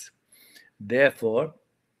formless. Therefore,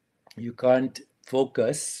 you can't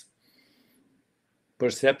focus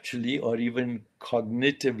perceptually or even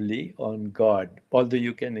cognitively on God, although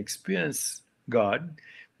you can experience God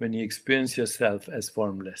when you experience yourself as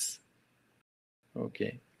formless.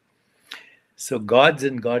 Okay. So, gods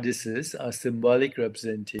and goddesses are symbolic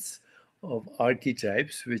representations of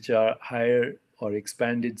archetypes, which are higher or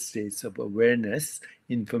expanded states of awareness,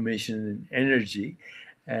 information, and energy,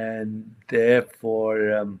 and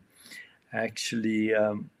therefore, actually,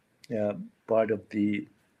 part of the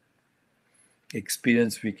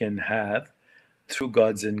experience we can have through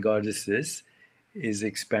gods and goddesses is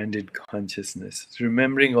expanded consciousness.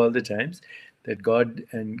 Remembering all the times that God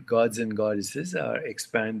and gods and goddesses are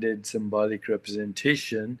expanded symbolic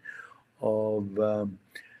representation of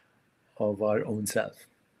our own self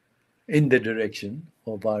in the direction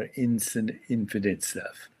of our infinite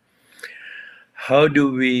self. How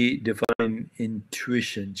do we define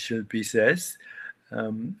intuition? Shilpi says,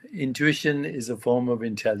 intuition is a form of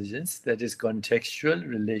intelligence that is contextual,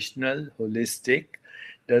 relational, holistic,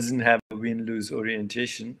 doesn't have a win-lose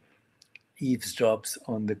orientation, eavesdrops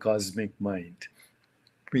on the cosmic mind.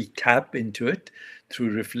 We tap into it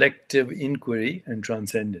through reflective inquiry and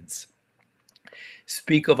transcendence.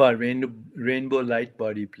 Speak of our rainbow light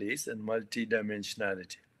body place and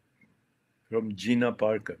multidimensionality. From Gina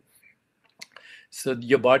Parker. So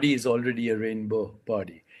your body is already a rainbow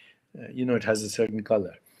body. It has a certain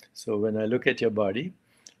color. So when I look at your body,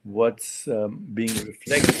 what's being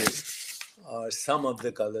reflected are some of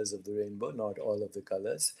the colors of the rainbow, not all of the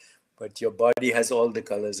colors. But your body has all the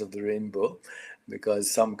colors of the rainbow because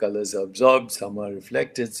some colors are absorbed, some are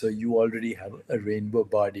reflected. So you already have a rainbow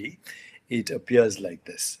body. It appears like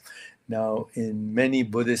this. Now, in many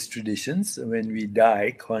Buddhist traditions, when we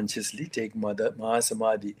die consciously, take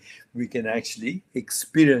Mahasamadhi, we can actually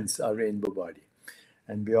experience our rainbow body.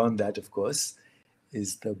 And beyond that, of course,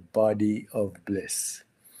 is the body of bliss.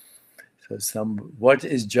 So what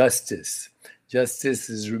is justice? Justice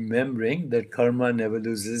is remembering that karma never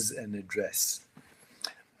loses an address.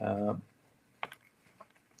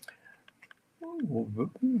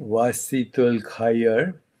 Wasitul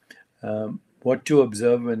Khayer, what to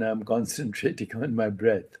observe when I'm concentrating on my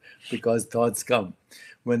breath, because thoughts come.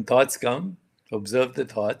 When thoughts come, observe the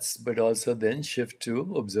thoughts, but also then shift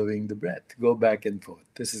to observing the breath. Go back and forth.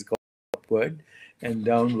 This is called upward and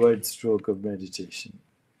downward stroke of meditation.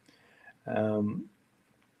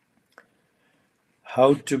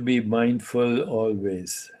 How to be mindful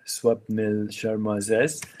always. Swapnil Sharma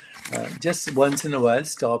says, just once in a while,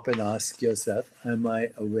 stop and ask yourself, am I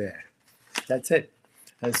aware? That's it.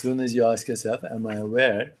 As soon as you ask yourself, am I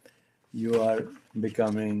aware? You are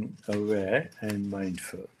becoming aware and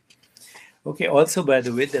mindful. Okay, also, by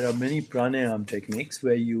the way, there are many pranayama techniques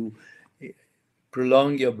where you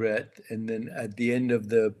prolong your breath, and then at the end of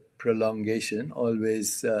the prolongation,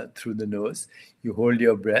 always through the nose, you hold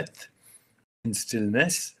your breath in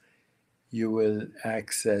stillness. You will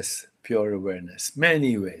access pure awareness.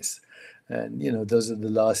 Many ways. And, those are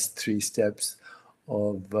the last three steps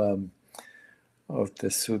of the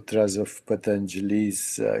sutras of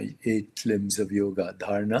Patanjali's 8 limbs of yoga.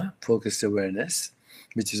 Dharana, focused awareness,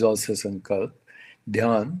 which is also sankalp.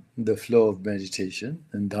 Dhyan, the flow of meditation,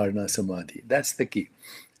 and dharana samadhi. That's the key.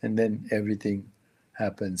 And then everything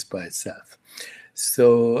happens by itself.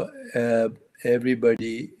 So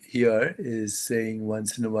everybody here is saying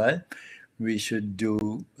once in a while, we should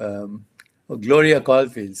do Gloria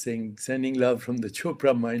Caulfield saying, sending love from the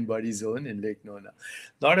Chopra mind-body zone in Lake Nona.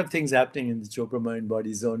 A lot of things happening in the Chopra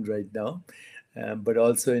mind-body zone right now, but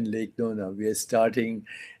also in Lake Nona. We are starting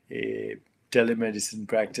a telemedicine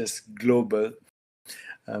practice global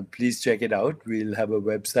Please check it out. We'll have a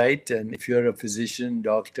website, and if you're a physician,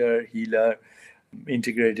 doctor, healer,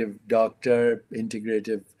 integrative doctor,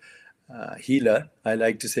 integrative healer, I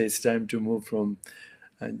like to say it's time to move from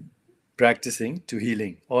practicing to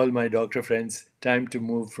healing. All my doctor friends, time to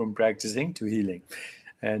move from practicing to healing.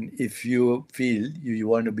 And if you feel you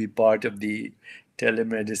want to be part of the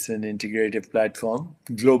telemedicine integrative platform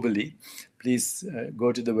globally, please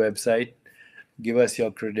go to the website, give us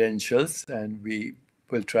your credentials, and we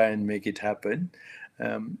will try and make it happen.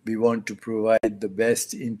 We want to provide the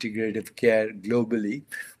best integrative care globally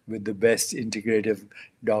with the best integrative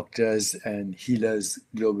doctors and healers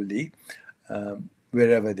globally,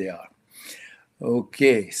 wherever they are.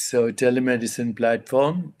 Okay, so telemedicine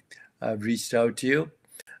platform, I've reached out to you.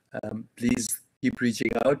 Please keep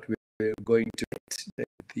reaching out. We're going to get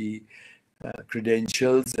the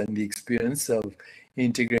credentials and the experience of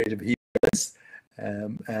integrative healers,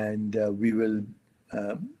 and we will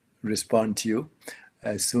respond to you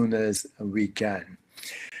as soon as we can.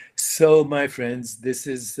 So, my friends, this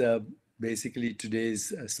is basically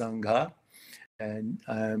today's Sangha, and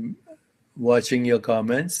I'm watching your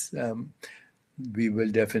comments. We will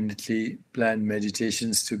definitely plan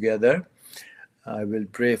meditations together. I will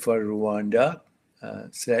pray for Rwanda,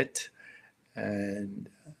 Set, and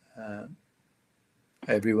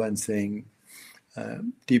everyone saying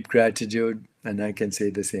deep gratitude, and I can say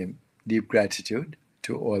the same, deep gratitude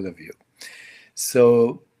to all of you.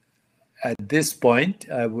 So at this point,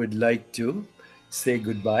 I would like to say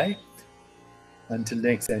goodbye until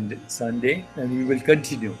next Sunday, and we will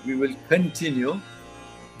continue. We will continue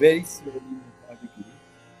very slowly, methodically,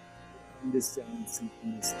 to understand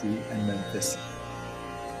synchronicity and manifestation.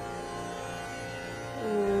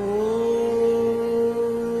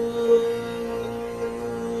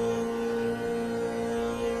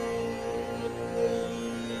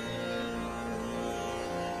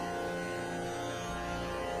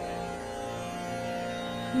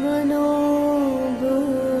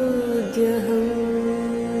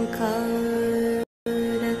 मनोबुद्ध्यहङ्कार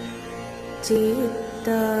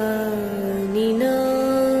चित्तानिनाहं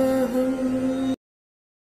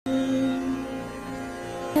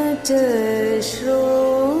न च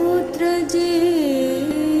श्रोत्रजिह्वे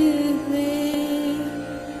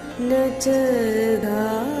न च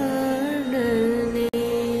घ्राणनेत्रे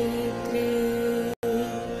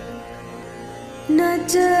न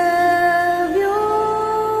च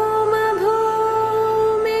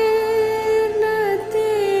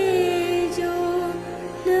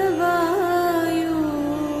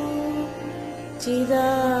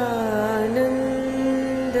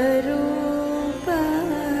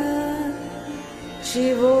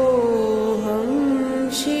शिवोऽहं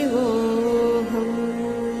शिवोऽहं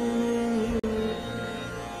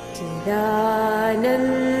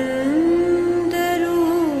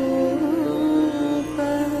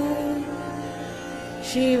चिदानन्दरूपः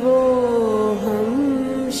शिवोऽहं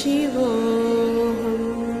शिवोऽहं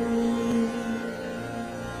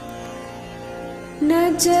न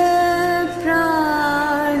च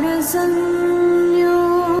प्राणसंज्ञो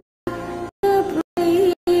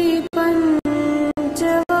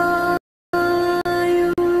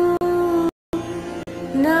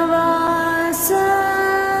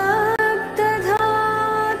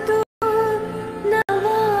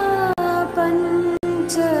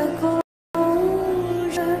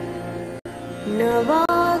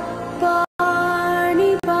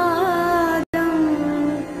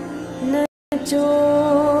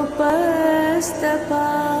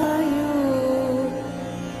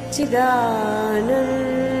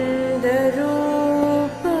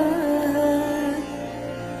चिदानन्दरूपः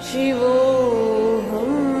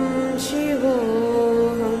शिवोऽहं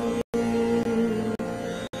शिवोऽहं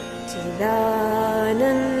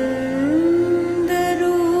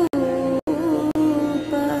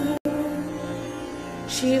चिदानन्दरूपः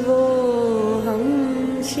शिवोऽहं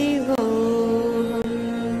शिवोऽहं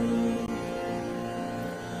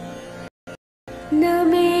न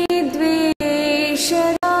मे द्वेषरागो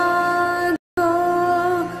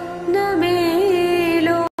न मे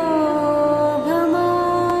लोभमोहो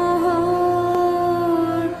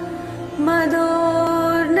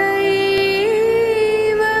मदोर्नैव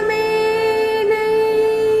मे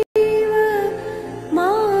नैव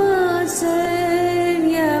मात्सर्यभावः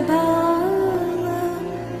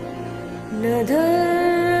न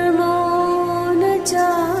धर्मो न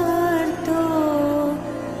चार्थो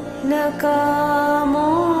न कामो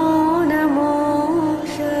न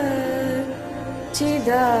मोक्षः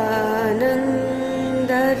चिदानन्दरूपः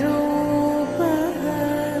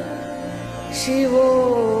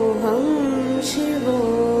शिवोऽहं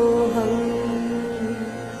शिवोऽहं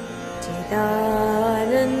चिदानन्दरूपः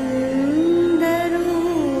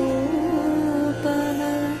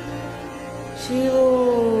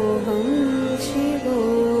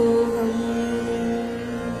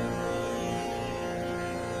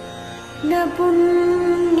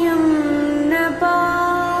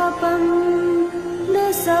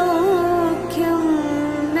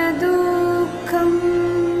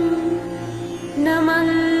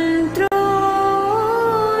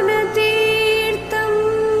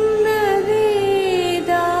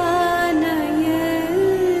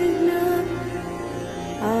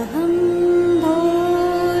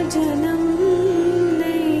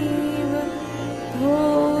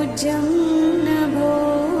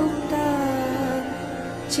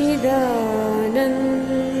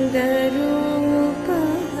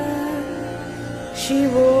चिदानन्दरूपः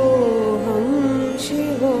शिवोऽहं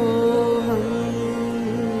शिवोऽहं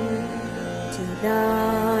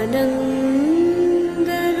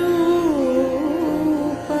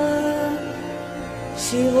चिदानन्दरूपः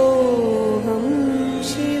शिवोऽहं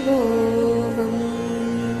शिवोऽहम्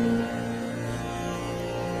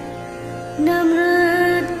न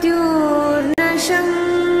मृत्युर्न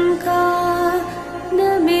शङ्का न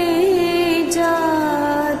मे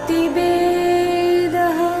जातिभेदः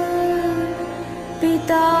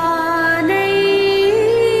पिता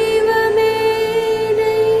नैव मे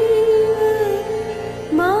नैव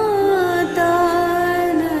माता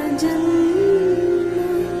न जन्म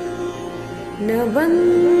न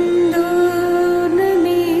बन्धुर्न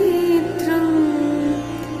मित्रं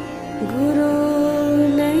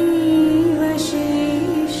गुरुर्नैव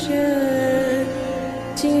शिष्यः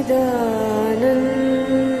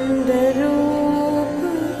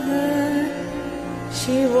चिदानन्दरूपः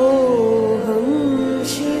शिवोऽहं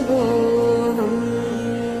शिवोऽहं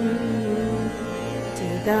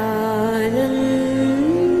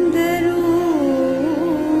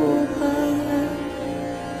चिदानन्दरूपः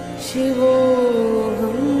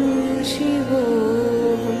शिवोऽहं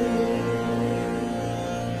शिवोऽहम्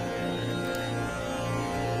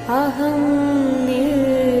अहं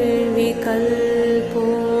निर्विकल्पो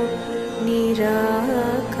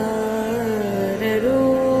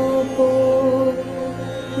निराकाररूपो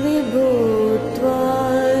विभूत्वाच्च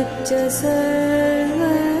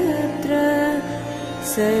सर्वत्र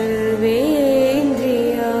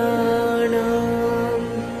सर्वेन्द्रियाणां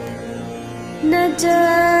न च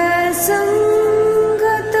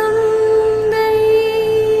सङ्गतं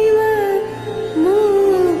नैव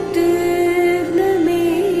मुक्तिर्न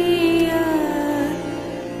मेया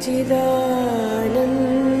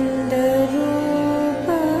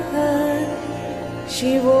चिदानन्दरूपः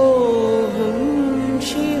शिवोऽहं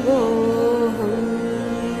शिवोऽहं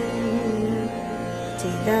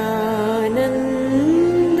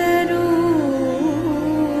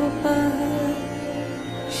चिदानन्दरूपः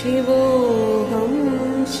शिवोऽहं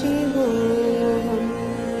शिवोऽहं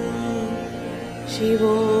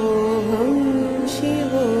शिवो